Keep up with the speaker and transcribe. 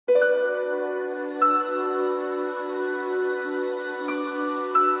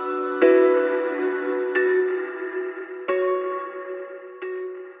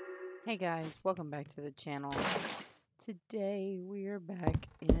guys, welcome back to the channel. Today we are back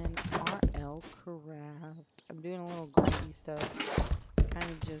in RLCraft. I'm doing a little grindy stuff. Kind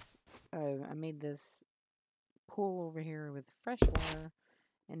of just, I made this pool over here with fresh water.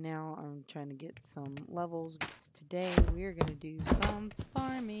 And now I'm trying to get some levels because today we are going to do some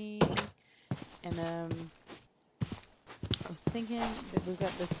farming. And I was thinking that we've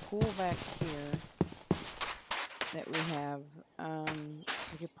got this pool back here that we have.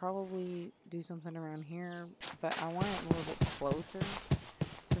 We could probably do something around here, but I want it a little bit closer.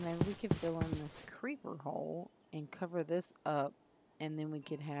 So maybe we could fill in this creeper hole and cover this up, and then we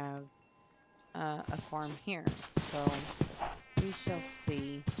could have a farm here. So we shall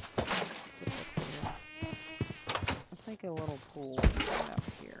see. Let's make a little pool right up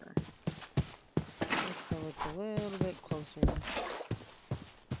here, just so it's a little bit closer.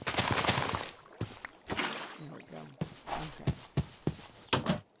 There we go. Okay.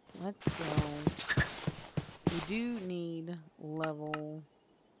 Let's go. We do need level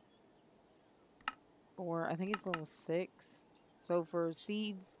 4. I think it's level 6. So for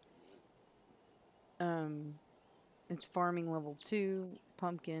seeds, it's farming level 2,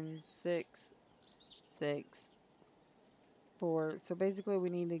 pumpkins 6, 6, 4. So basically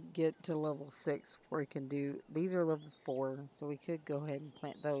we need to get to level 6 before we can do, these are level 4, so we could go ahead and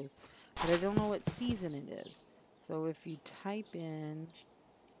plant those. But I don't know what season it is. So if you type in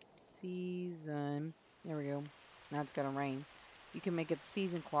season, there we go. Now it's gonna rain. You can make it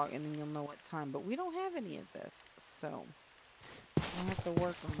season clock and then you'll know what time. But we don't have any of this, so we'll have to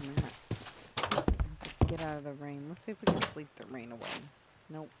work on that. Get out of the rain. Let's see if we can sleep the rain away.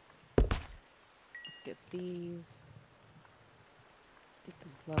 Nope. Let's get these. Get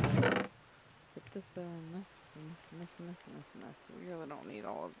these levels. Let's put this in this and this and this and this and this and this. We really don't need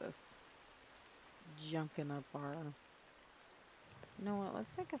all of this junking up our. You know what?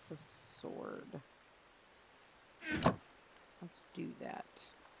 Let's make us a sword. Let's do that.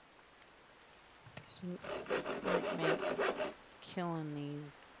 You might make killing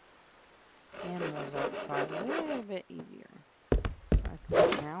these animals outside a little bit easier. Can I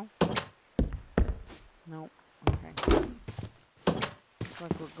sleep now? Nope. Okay. Looks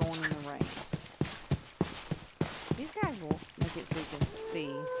like we're going in the rain. These guys will make it so you can see.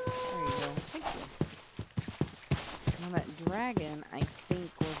 There you go. Thank you. Now that dragon, I think,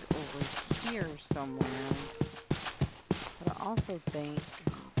 was over here somewhere. But I also think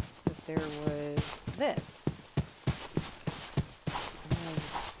that there was this.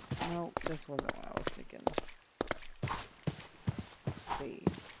 Nope, this wasn't what I was thinking. Let's see.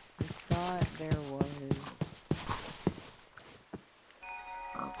 I thought there was.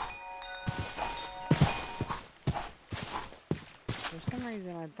 For some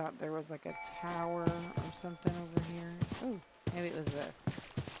reason, I thought there was like a tower or something over here. Ooh, maybe it was this.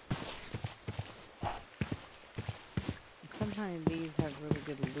 Sometimes these have really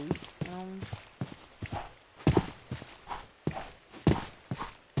good loot in them.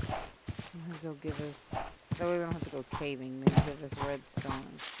 Sometimes they'll give us, that way we don't have to go caving, they give us redstone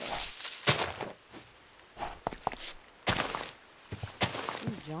and stuff.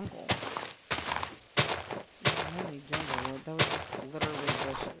 Ooh, jungle. I don't have any jungle wood, that was just literally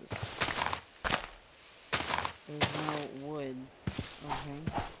bushes. There's no wood. Okay.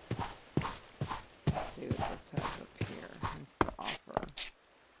 Let's see what this has up here. Has to offer.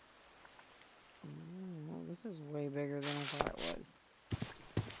 Ooh, this is way bigger than I thought it was.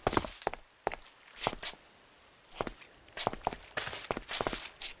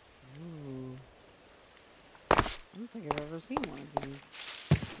 Ooh. I don't think I've ever seen one of these.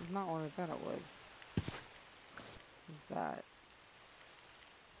 It's not what I thought it was. What's that?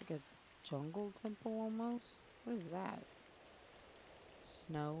 It's like a jungle temple almost? What is that?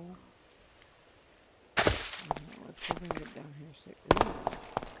 Snow? Let's see if we can get down here. So,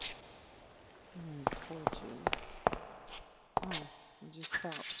 torches. Oh, we just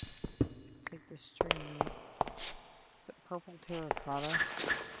stopped. Take this tree. Is it purple terracotta?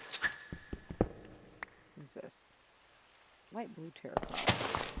 What is this? Light blue terracotta.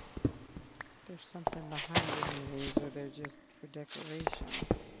 There's something behind any of these, or they're just for decoration.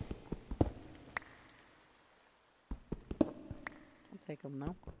 I'll take them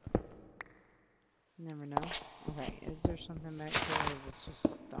though. Never know. Okay, is there something back here, or is this just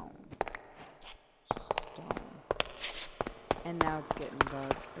stone? Just stone. And now it's getting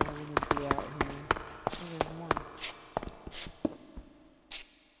dark. I really need to be out here. Oh, there's more.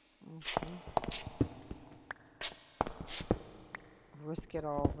 Okay. Risk it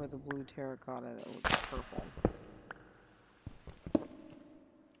all for the blue terracotta that looks purple.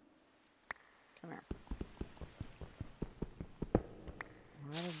 Come here.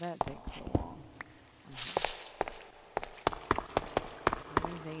 Right that take so long? Is there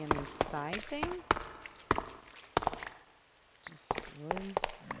anything in these side things? Just wood.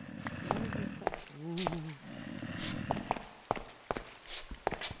 What is this thing? Ooh.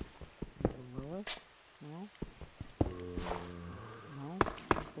 Lewis? No? No?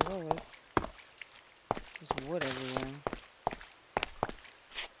 Not the Lewis. Just wood everywhere.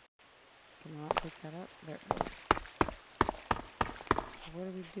 Can I not pick that up? There it goes. So what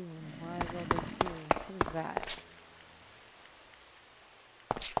are we doing? Why is all this here? What is that?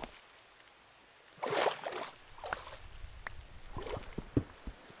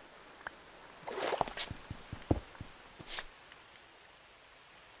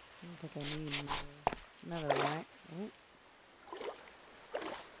 I don't think I need another rack. Oh.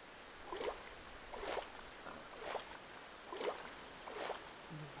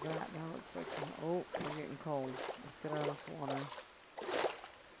 What is that? That looks like some... Oh, we're getting cold. Let's get out of this water.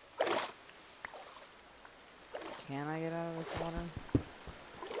 Can I get out of this water?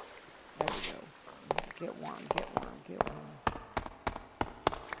 There we go. Get warm, get warm, get warm.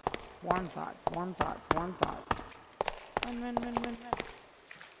 Warm thoughts, warm thoughts, warm thoughts. Run, run, run, run, run.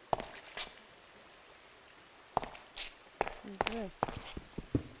 What is this?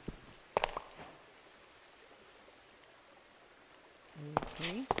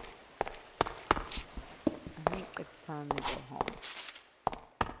 Okay. I think it's time to go home.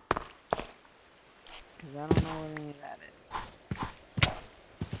 Because I don't know what any of that is.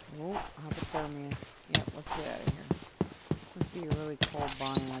 Oh, hypothermia. Yep, let's get out of here. Must be a really cold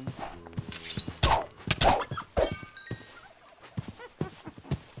biome.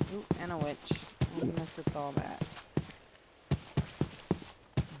 Ooh, and a witch. Don't mess with all that.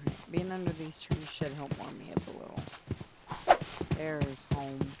 Right. Being under these trees should help warm me up a little. There's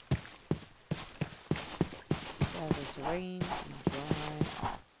home. All this rain and dry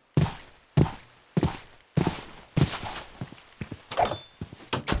off.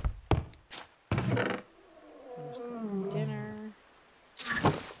 There's some dinner.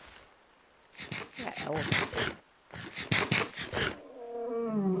 What's that elephant?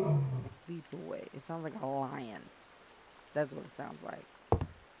 Sleep away. It sounds like a lion. That's what it sounds like.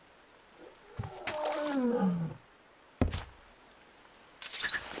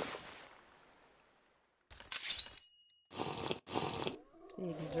 See,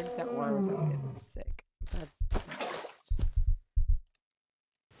 you can drink that water without getting sick. That's the best.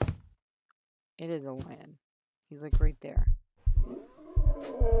 It is a lion. He's like right there.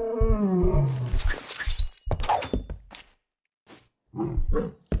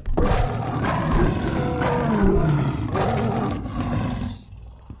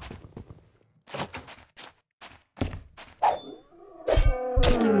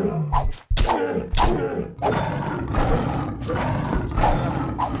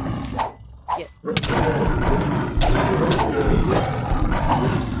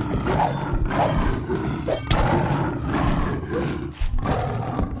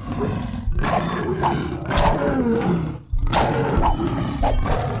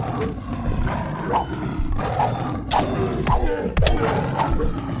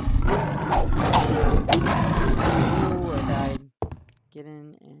 Get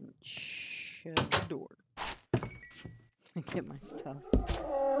in and shut the door. Get my stuff.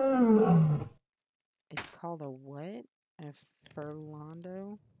 It's called a what? A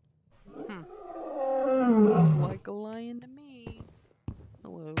furlando? Looks like a lion to me.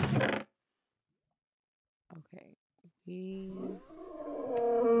 Hello. Okay. We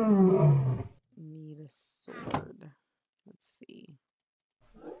need a sword. Let's see.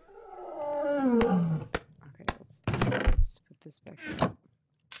 Okay, let's do this. Put this back up.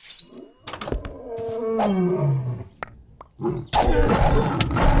 Oh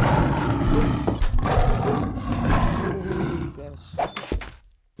gosh.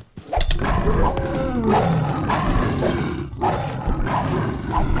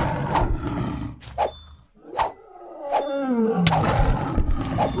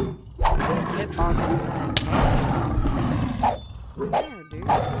 His hitbox is in his head. Come here, dude.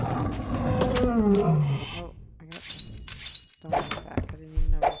 Oh, I got this stone back. I didn't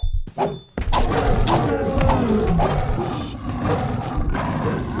even notice.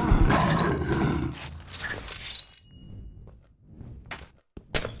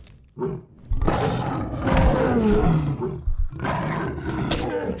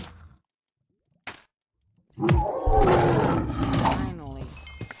 Finally.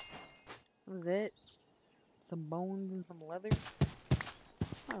 That was it? Some bones and some leather?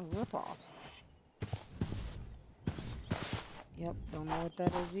 Oh, rip-offs. Yep, don't know what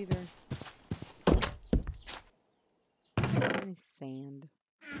that is either. Any sand.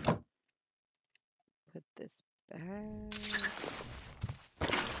 put this back.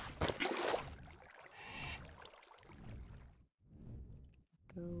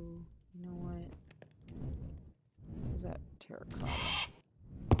 Go. You know what? What's that terracotta?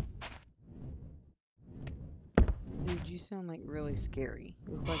 Dude, you sound like really scary.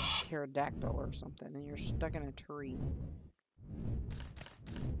 You look like a pterodactyl or something, and you're stuck in a tree.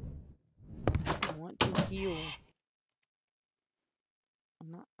 I want to heal.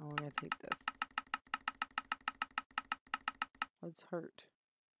 I'm not. Oh, I gotta take this. What's hurt?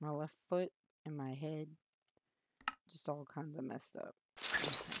 My left foot and my head. Just all kinds of messed up.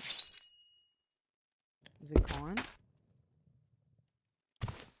 Okay. Is it gone?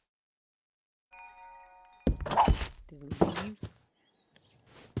 Did it leave?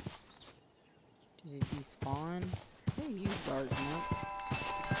 Did it despawn? Hey, you dark note.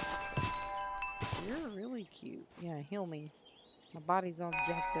 You're really cute. Yeah, heal me. My body's all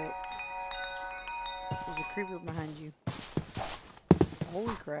jacked up. There's a creeper behind you.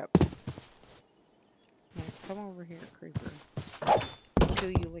 Holy crap. Yeah, come over here, creeper. I'll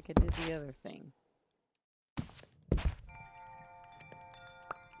kill you like I did the other thing.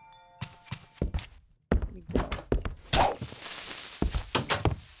 Where'd he go?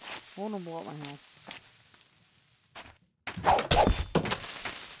 I want to blow up my house.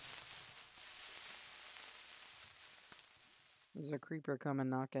 There's a creeper coming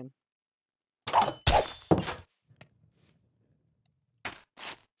knocking.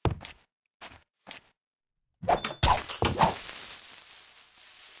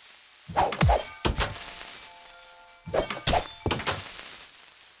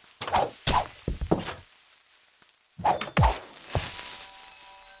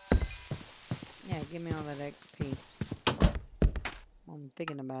 Yeah, give me all that XP. While I'm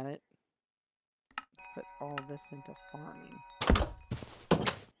thinking about it. Let's put all this into farming.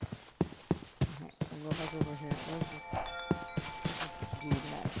 Alright, I'll go back over here. Where's this dude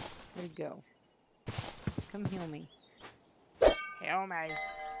at? Where'd he go? Come heal me. Heal me.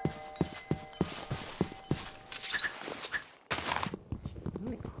 I'm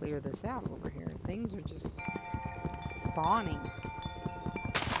gonna clear this out over here. Things are just spawning.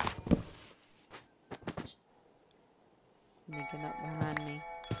 Sneaking up behind me.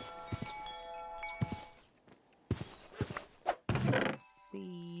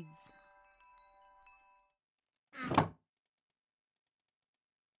 Seeds.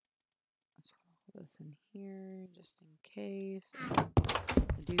 Let's put all this in here just in case. I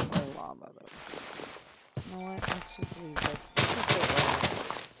do have a lot of those. You know what? Let's just leave this. Let's just get rid of it.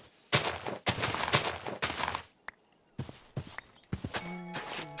 1,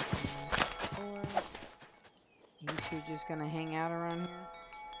 2, 3, 4. You two just gonna hang out around here?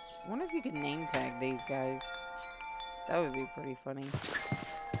 I wonder if you could name tag these guys. That would be pretty funny.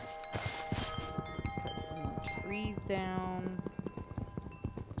 Let's cut some more trees down.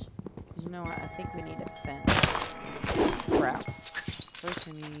 You know what? I think we need a fence. Crap. First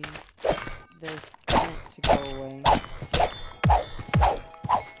we need this vent to go away.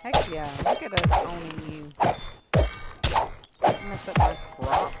 Heck yeah, look at us owning you. Mess up my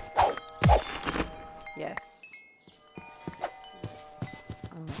crops. Yes.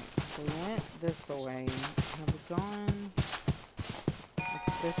 So we went this way. Have we gone like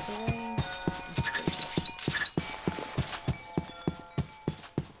this way? Let's see.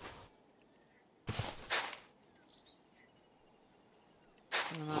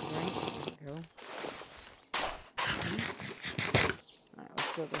 Can I not drink? There we go. Alright,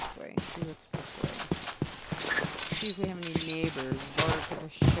 let's go this way. See what's this way. See if we have any neighbors. Bark our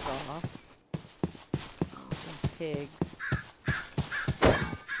shit off. Some pigs.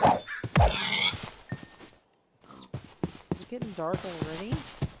 Is it getting dark already?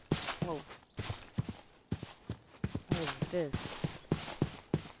 Whoa. What is this?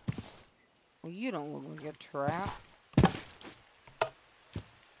 Well, you don't look like a trap.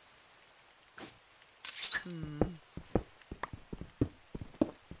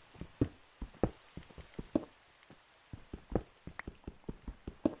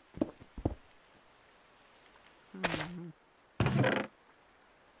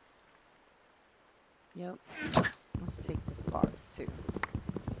 Yep. Let's take this box too.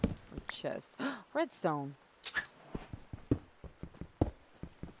 Or chest. Redstone.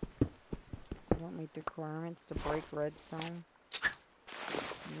 I don't meet the requirements to break redstone.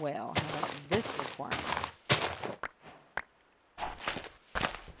 Well, how about this requirement?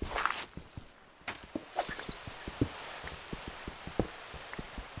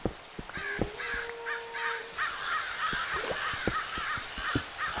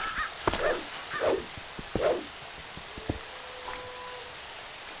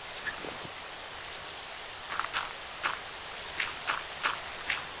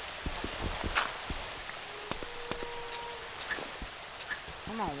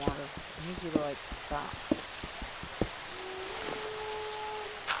 Come on, water. I need you to, like, stop.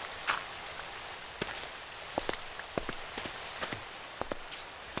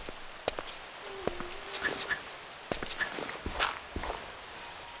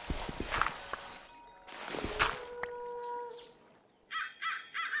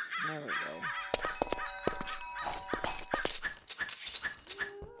 There we go.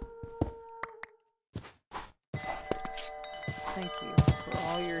 Thank you for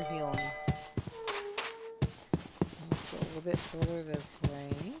all your healing. Let's go a little bit further this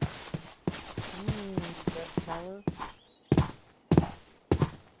way. Red color.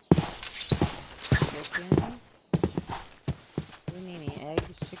 Chickens. Do we need any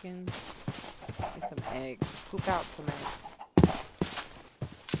eggs, chickens? Get some eggs. Poop out some eggs.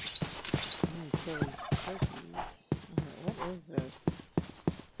 I'm gonna kill these turkeys. What is this?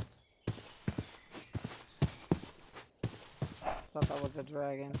 Thought that was a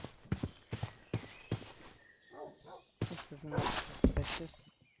dragon. This doesn't look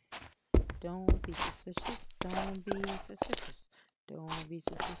suspicious. Don't be suspicious. Don't be suspicious. Don't be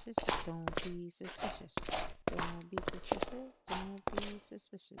suspicious. Don't be suspicious. Don't be suspicious. Don't be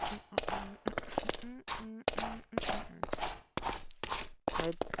suspicious.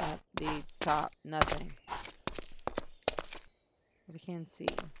 What's at the top? Nothing. But I can't see.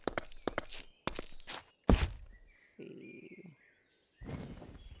 Let's see.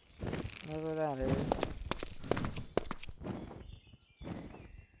 Whatever that is.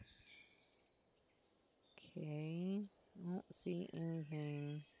 Okay. I don't see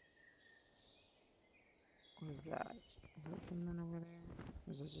anything. What is that? Is that something over there?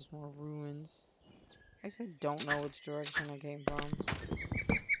 Or is it just more ruins? I actually don't know which direction I came from.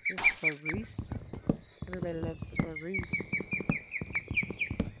 Is this Spruce? Everybody loves Spruce.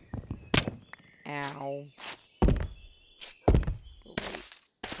 Ow.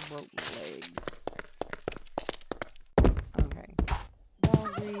 Broke my legs. Okay.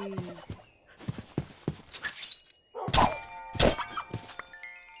 Walgreens.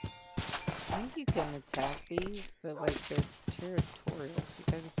 I think you can attack these, but like they're territorial, so you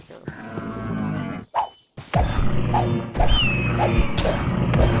gotta be careful.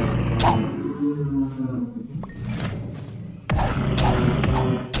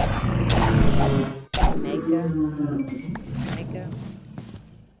 Mega.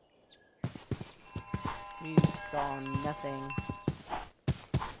 You saw nothing.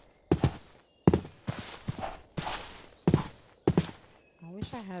 I wish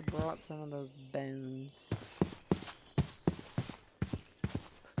I had brought some of those bones.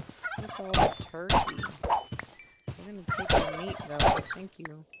 Look all the turkey. We're gonna take your meat though. Thank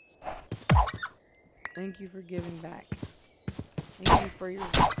you. Thank you for giving back. Thank you for your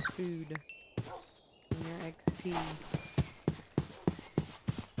food and your XP.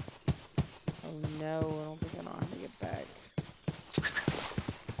 Oh no, I don't think I know how to get back.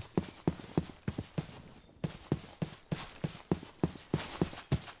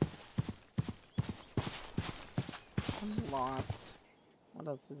 I'm lost. What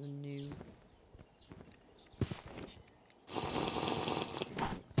else is new?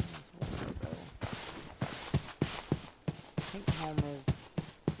 I think home is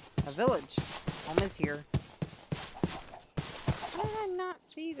a village. Home is here. How did I not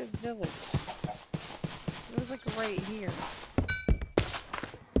see this village? It was like right here.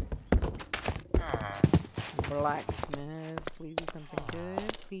 Blacksmith, please be something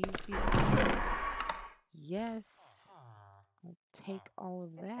good. Please be something good. Yes. I'll take all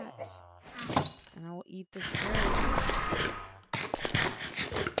of that. And I will eat this bread.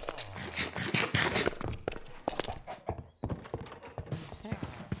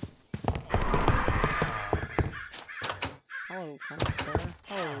 Hello, kind sir.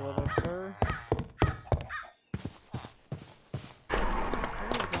 Hello, other sir.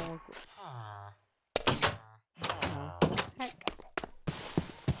 Heck.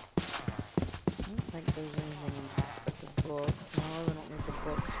 I don't think there's anything but the books. No, I really don't need the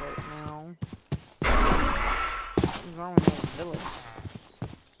books right now. What's wrong with the village?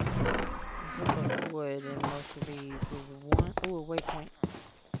 There's lots of wood in most of these. There's one. Oh, a waypoint.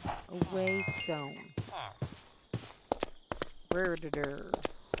 A waystone. Where did her?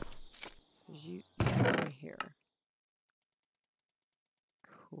 There's you. Yeah, right here.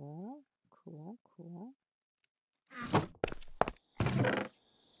 Cool. Cool. Cool.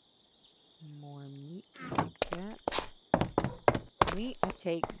 More meat like that. Meat I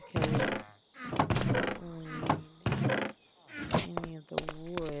take because I don't really need any of the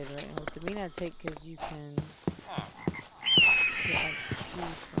wood right now. The meat I take because you can get XP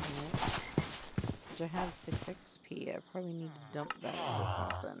from it. which I have 6 XP. I probably need to dump that into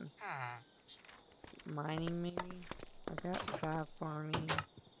something. Mining, maybe? I've got 5 farming.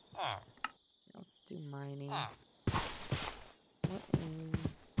 Let's do mining. What is...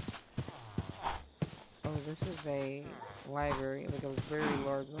 Oh, this is a library, like a very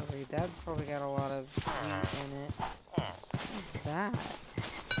large library. Dad's probably got a lot of wheat in it. What is that?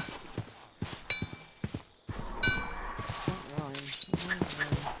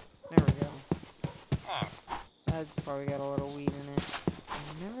 There we go. That's probably got a little weed in it.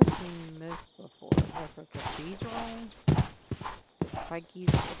 I've never seen this before. Is that the cathedral? The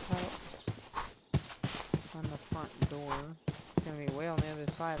spikies at the top. On the front door. It's gonna be way on the other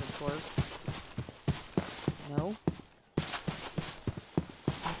side, of course. No. I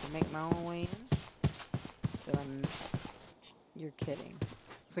have to make my own way in. But you're kidding.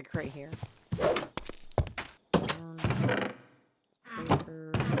 It's like right here.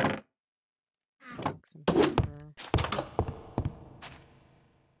 Paper. Make some paper.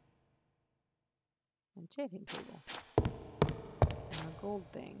 Enchanting table. And a gold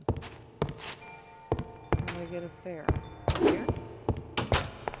thing. How do I get up there? Here?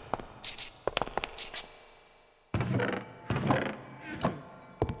 I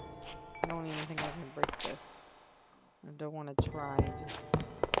don't even think I can break this. I don't want to try. Just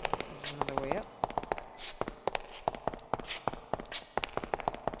there's another way up.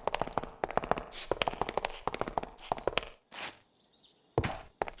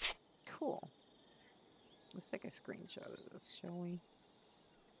 Cool. Let's take a screenshot of this, shall we?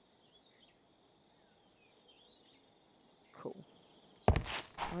 Cool.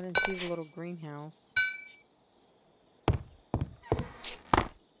 I didn't see the little greenhouse. I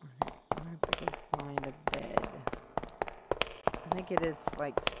have to go find a bed. I think it is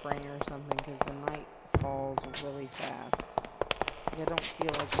like spring or something because the night falls really fast. Like I don't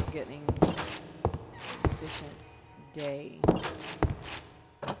feel like I'm getting efficient day.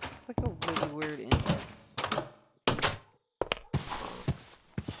 It's like a really weird entrance.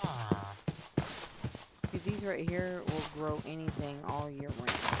 See, these right here will grow anything all year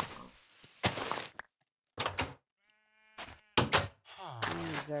round.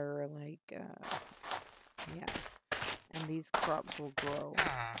 These are like, yeah. And these crops will grow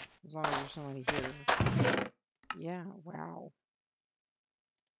as long as there's somebody here. Yeah, wow.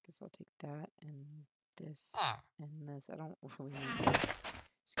 Guess I'll take that and this and this. I don't really need this.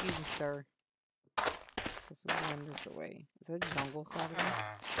 Excuse me, sir. Guess we'll run this away. Is that jungle Saturday?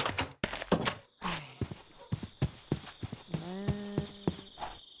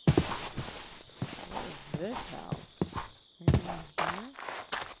 What is this house?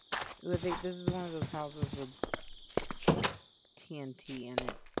 Ooh, I think this is one of those houses with TNT in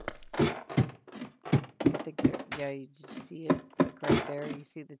it. I think there, yeah, did you see it? Like right there, you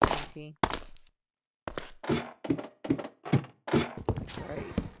see the TNT? Like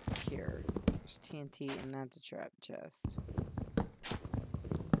right here. There's TNT and that's a trap chest.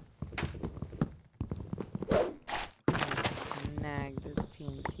 Snag this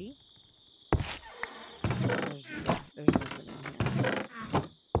TNT. There's nothing in here.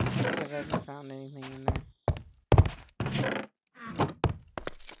 I don't think I've ever found anything in there.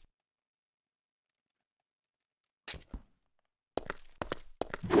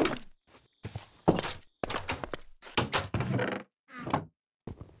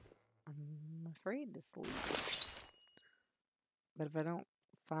 I'm afraid to sleep. But if I don't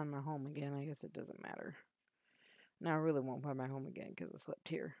find my home again, I guess it doesn't matter. Now I really won't find my home again because I slept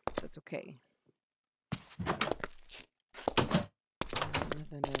here. That's okay.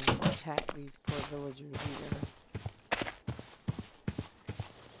 Nothing to attack these poor villagers either.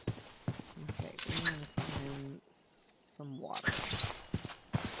 Okay, we're gonna find some water.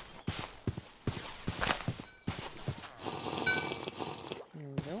 There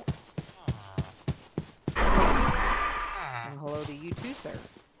we go. And hello to you too, sir.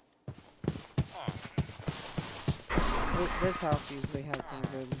 This house usually has some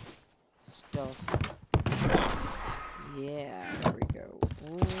good stuff. Yeah, there we go.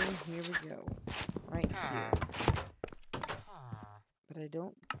 Oh, here we go. Right here. But I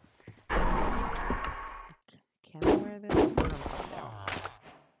don't... Can I wear this? We're gonna find out.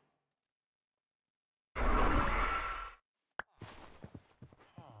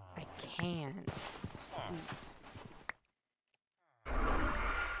 I can. Sweet.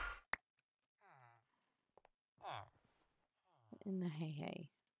 In the hay.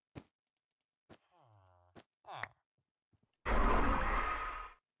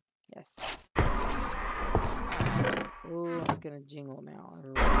 Yes. Oh, it's gonna jingle now.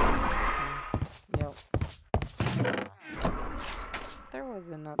 Everyone. Okay. Yep. there was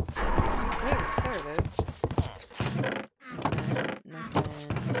an upstairs. There it is.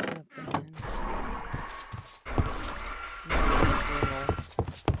 Nothing.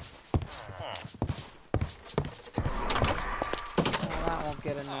 Well, that won't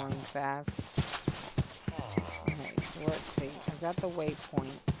get annoying fast. Okay, so let's see. I've got the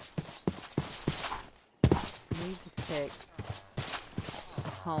waypoint. I need to pick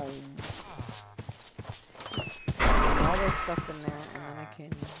home. All this stuff in there, and then I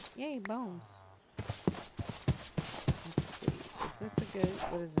can... Yay, bones. Let's see. Is this a good...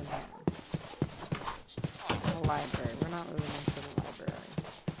 What is in here? A library. We're not moving into the library.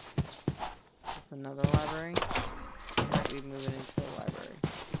 Is this another library? We're moving into the library.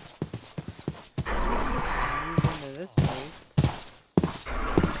 Move into this place.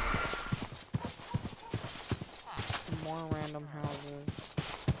 Some more random houses.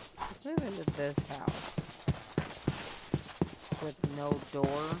 Let's move into this house. With no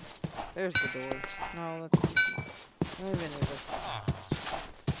door. There's the door. No, that's too small. Move into this house.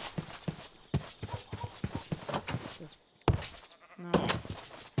 This. No.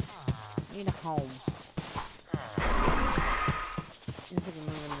 Need a home. Guess I can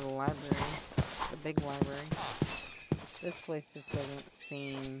move into the library. The big library. This place just doesn't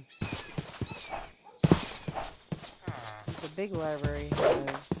seem... The big library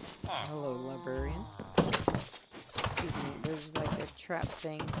has... Hello, librarian. Excuse me, there's like a trap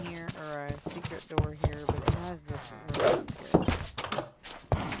thing here, or a secret door here, but it has this room up here.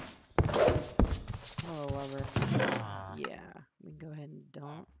 Hello, librarian. Yeah, we can go ahead and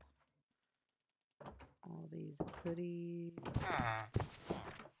dump all these goodies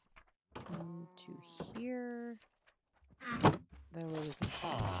into here. That way we can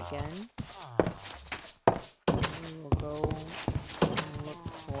find it again. We will go and look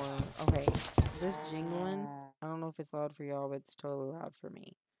for... Okay, this jingling, I don't know if it's loud for y'all, but it's totally loud for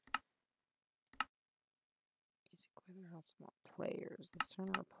me. Music weather house about players. Let's turn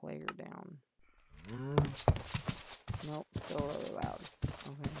our player down. Nope, still really loud.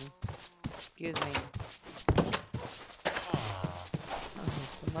 Okay. Excuse me. Okay,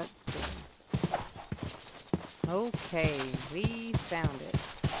 so let's see. Okay, we found it.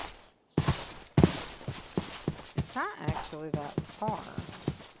 It's not actually that far.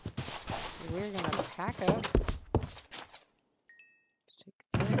 We're gonna pack up. Take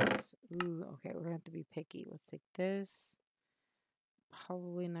this. Ooh, okay, we're gonna have to be picky. Let's take this.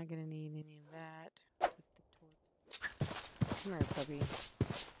 Probably not gonna need any of that. Take the torch. Come here, puppy.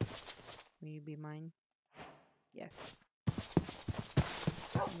 Will you be mine? Yes.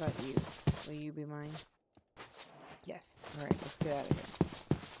 How about you? Will you be mine? Yes. Alright, let's get out of here.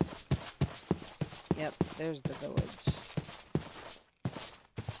 Yep, there's the village.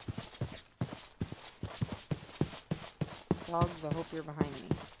 Dogs, I hope you're behind me.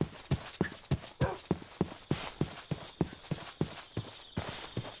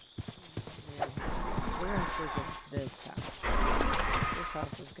 We're gonna sleep in this house. This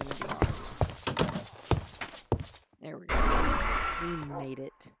house is gonna be ours. There we go. We made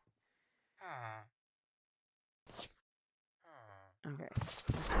it. Okay.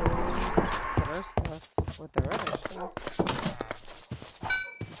 Let's go put our stuff with our other stuff.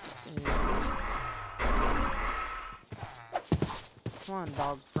 Come on,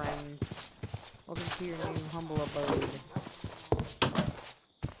 dog friends. Welcome to your new humble abode.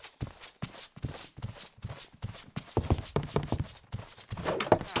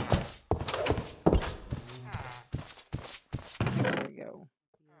 There we go.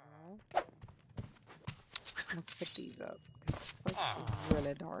 Let's pick these up. It's like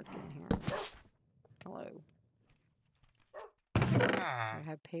really dark in here. Hello. I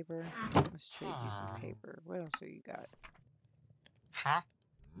have paper. Let's trade you some paper. What else do you got?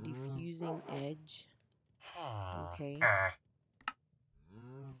 Diffusing edge. Okay. Oh,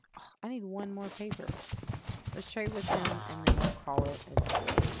 I need one more paper. Let's trade with him and then we'll call it a day.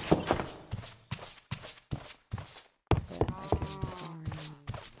 Then I can find...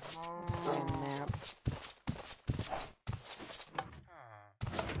 Let's find a map.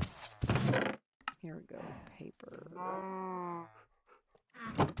 Here we go. Paper.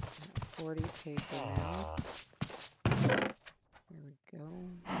 40 paper now. Here we go.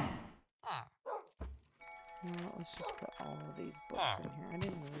 Well, let's just put all of these books in here. I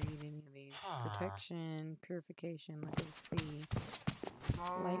didn't read any of these. Protection, purification, look at the sea.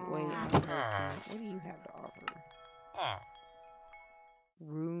 Lightweight, unhurricane. What do you have to offer?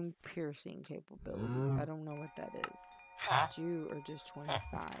 Rune piercing capabilities. I don't know what that is. Did you or just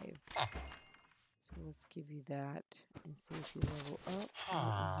 25? So let's give you that and see if you level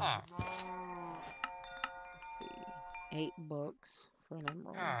up. Let's see. 8 books for an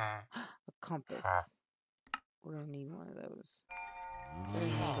emerald. A compass. We're gonna need one of those. We're gonna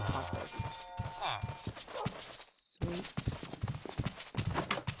need a compass. Sweet.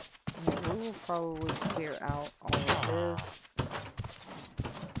 And we will probably clear out all of this.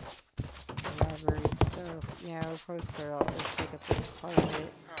 Some library stuff. Yeah, we'll probably clear out this, take up this part of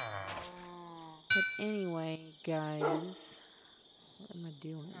it. But anyway, guys, what am I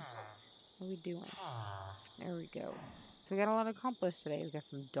doing? What are we doing? There we go. So we got a lot accomplished today. We got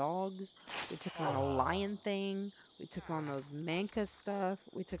some dogs. We took on a lion thing. We took on those manka stuff.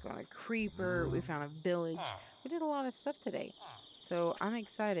 We took on a creeper. We found a village. We did a lot of stuff today. So I'm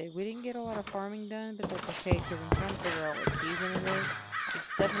excited. We didn't get a lot of farming done, but that's okay because I'm trying to figure out what season it is.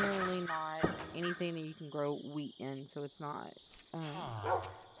 It's definitely not anything that you can grow wheat in, so it's not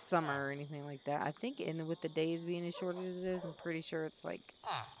summer or anything like that. I think with the days being as short as it is, I'm pretty sure it's like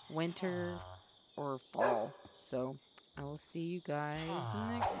winter or fall. So I will see you guys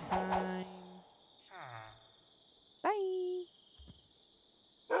next time.